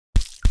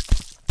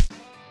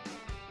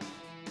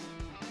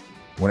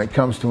When it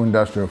comes to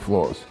industrial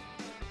floors,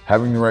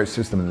 having the right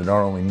system that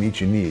not only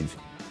meets your needs,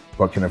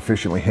 but can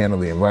efficiently handle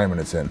the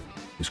environment it's in,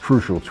 is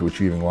crucial to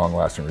achieving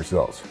long-lasting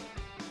results.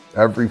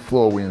 Every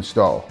floor we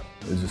install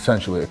is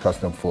essentially a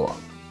custom floor.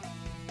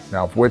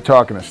 Now, if we're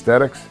talking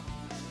aesthetics,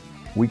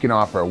 we can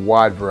offer a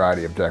wide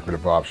variety of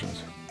decorative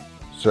options,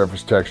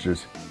 surface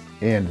textures,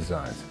 and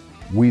designs.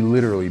 We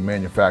literally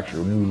manufacture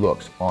new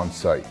looks on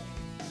site.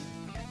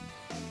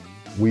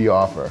 We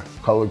offer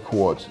colored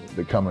quartz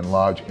that come in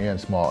large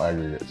and small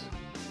aggregates,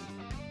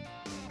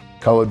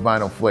 colored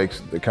vinyl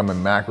flakes that come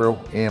in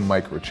macro and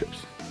micro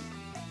chips,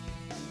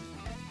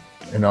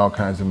 and all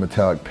kinds of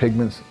metallic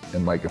pigments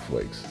and mica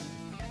flakes.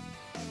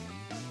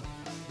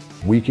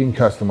 We can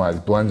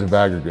customize blends of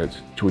aggregates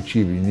to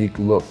achieve a unique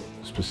look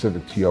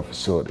specific to your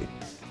facility.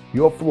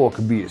 Your floor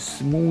could be as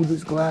smooth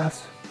as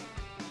glass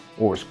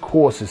or as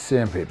coarse as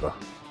sandpaper.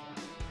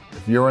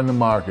 If you're in the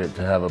market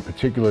to have a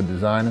particular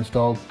design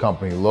installed,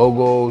 company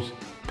logos,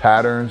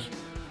 patterns,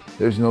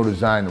 there's no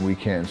design that we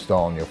can't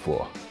install on your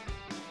floor.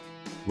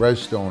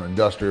 Redstone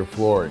industrial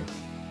flooring,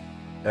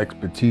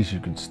 expertise you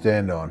can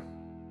stand on.